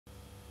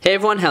Hey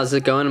everyone, how's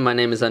it going? My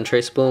name is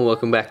Untraceable and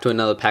welcome back to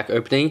another pack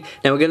opening.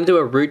 Now we're going to do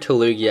a route to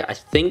Lugia. I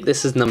think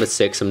this is number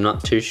 6, I'm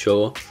not too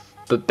sure.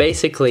 But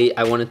basically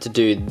I wanted to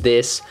do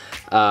this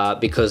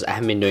because I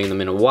haven't been doing them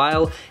in a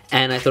while.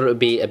 And I thought it would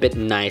be a bit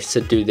nice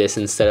to do this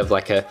instead of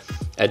like a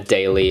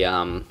daily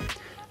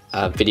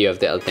video of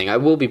the other thing. I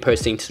will be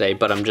posting today,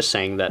 but I'm just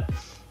saying that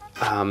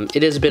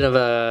it is a bit of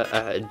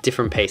a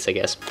different pace, I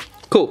guess.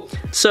 Cool.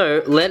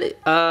 So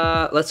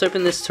let's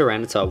open this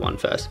Tyranitar one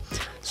first.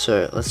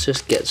 So let's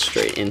just get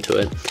straight into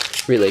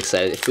it. Really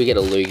excited. If we get a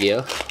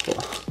Lugia,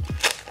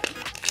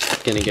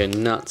 gonna go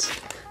nuts.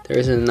 There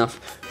isn't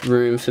enough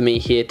room for me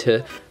here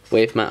to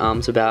wave my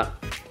arms about.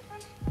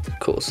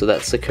 Cool. So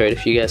that's the code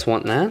if you guys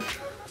want that.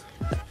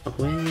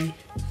 Away.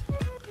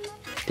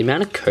 The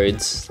amount of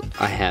codes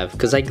I have,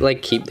 because I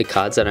like keep the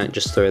cards, I don't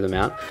just throw them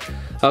out.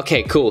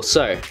 Okay, cool.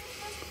 So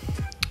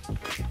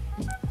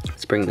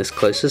let's bring this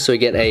closer. So we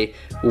get a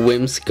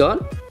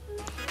Whimsicott.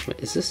 What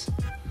is this?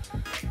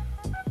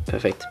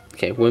 Perfect.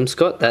 Okay,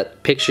 Whimsicott.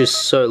 That picture is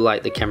so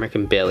light the camera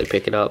can barely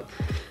pick it up.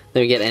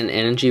 Then we get an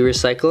Energy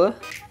Recycler.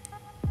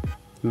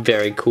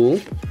 Very cool.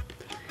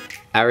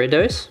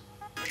 Aridos.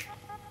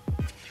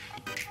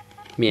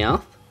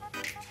 Meowth.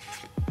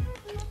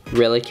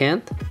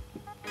 Relicanth.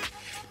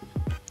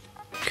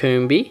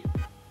 Combee.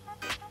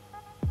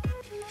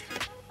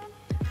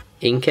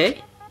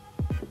 Inkay.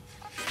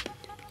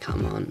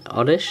 Come on,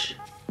 Oddish.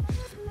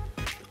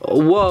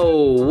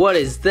 Whoa, what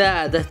is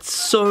that? That's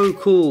so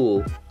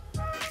cool.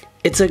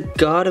 It's a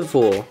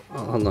Gardevoir. Oh,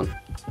 hold on.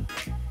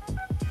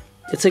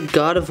 It's a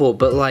Gardevoir,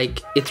 but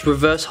like, it's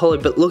reverse holo,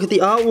 but look at the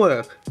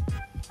artwork.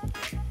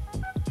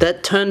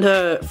 That turned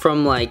her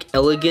from like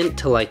elegant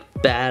to like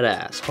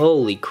badass.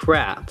 Holy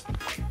crap.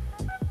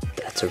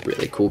 That's a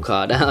really cool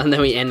card. And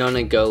then we end on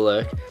a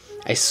Golurk.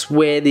 I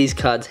swear these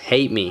cards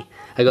hate me.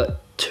 I got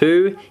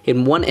 2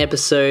 in one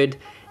episode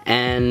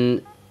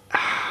and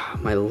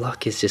my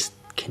luck is just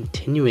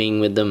continuing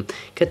with them.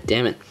 God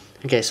damn it.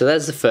 Okay, so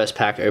that's the first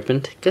pack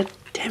opened. God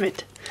damn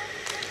it.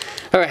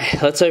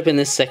 Alright, let's open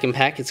this second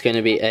pack. It's going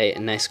to be a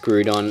nice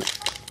Groudon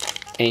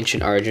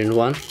Ancient Origin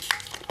one.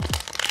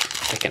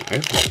 I can open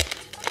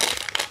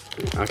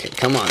it. Okay,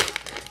 come on.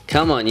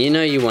 Come on, you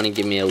know you want to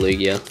give me a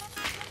Lugia.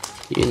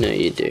 You know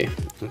you do.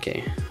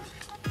 Okay.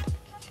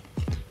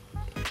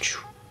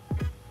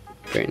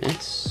 Very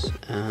nice.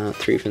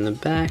 3 from the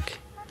back.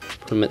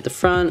 Put them at the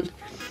front.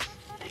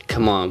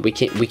 Come on, we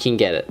can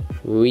get it.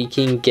 We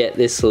can get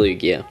this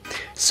Lugia.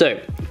 So,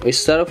 we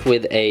start off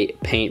with a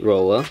Paint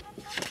Roller,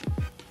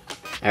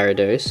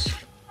 Aridos,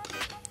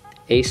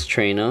 Ace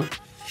Trainer,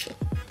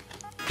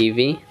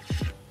 Eevee,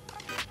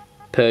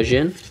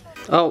 Persian.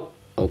 Oh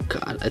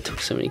god, I took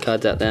so many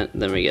cards out there.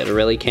 Then we get a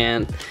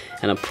Relicanth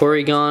and a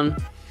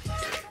Porygon.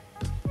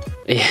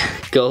 Yeah,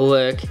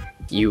 Golurk,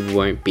 you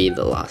won't be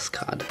the last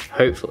card.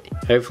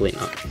 Hopefully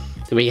not.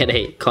 Then we get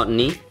a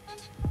Cottony,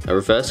 a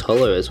reverse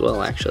holo as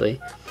well,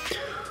 actually.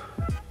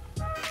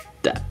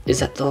 Is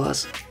that the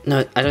last?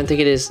 No, I don't think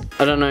it is.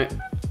 I don't know.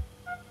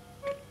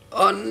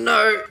 Oh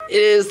no, it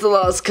is the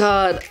last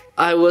card.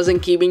 I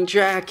wasn't keeping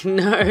track.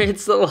 No,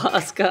 it's the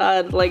last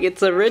card. Like,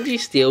 it's a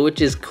Registeel,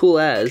 which is cool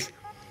as.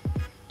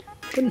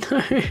 But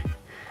no.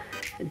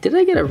 Did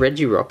I get a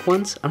Regirock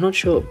once? I'm not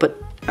sure,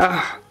 but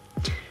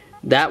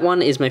that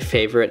one is my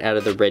favorite out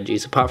of the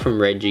Regis, apart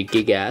from Reggie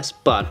Gigas,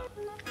 but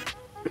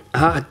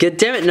god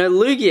damn it, no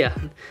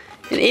Lugia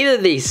in either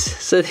of these.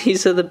 So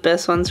these are the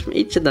best ones from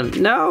each of them.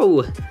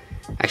 No!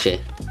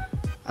 Actually,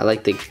 I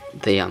like the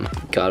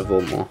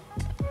Gardevoir more.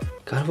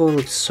 Gardevoir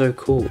looks so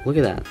cool. Look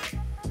at that.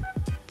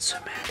 It's so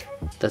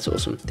mad. That's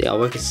awesome. The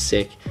artwork is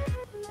sick.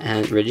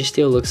 And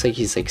Registeel looks like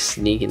he's like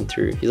sneaking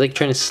through. He's like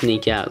trying to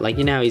sneak out. Like,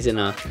 you know, he's in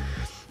a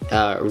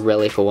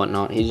relic or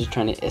whatnot. He's just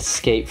trying to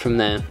escape from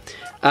there.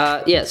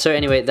 Yeah, so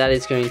anyway, that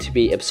is going to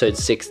be episode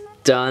 6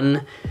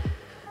 done.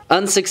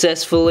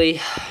 Unsuccessfully.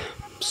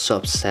 I'm so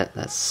upset.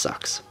 That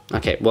sucks.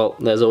 Okay, well,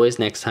 there's always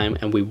next time.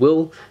 And we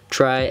will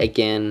try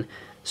again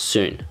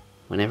soon.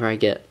 Whenever I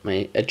get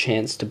a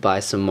chance to buy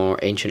some more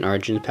Ancient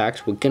Origins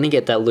packs, we're gonna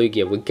get that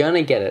Lugia. We're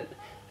gonna get it.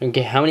 I don't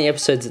care how many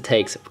episodes it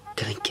takes.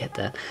 We're gonna get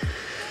that.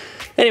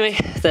 Anyway,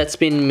 that's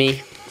been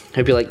me.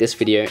 Hope you liked this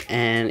video,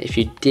 and if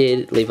you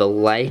did, leave a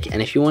like.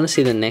 And if you want to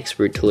see the next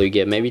route to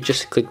Lugia, maybe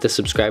just click the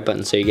subscribe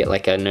button so you get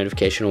like a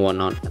notification or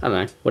whatnot. I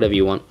don't know, whatever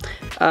you want.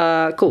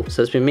 Cool.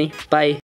 So that's been me. Bye.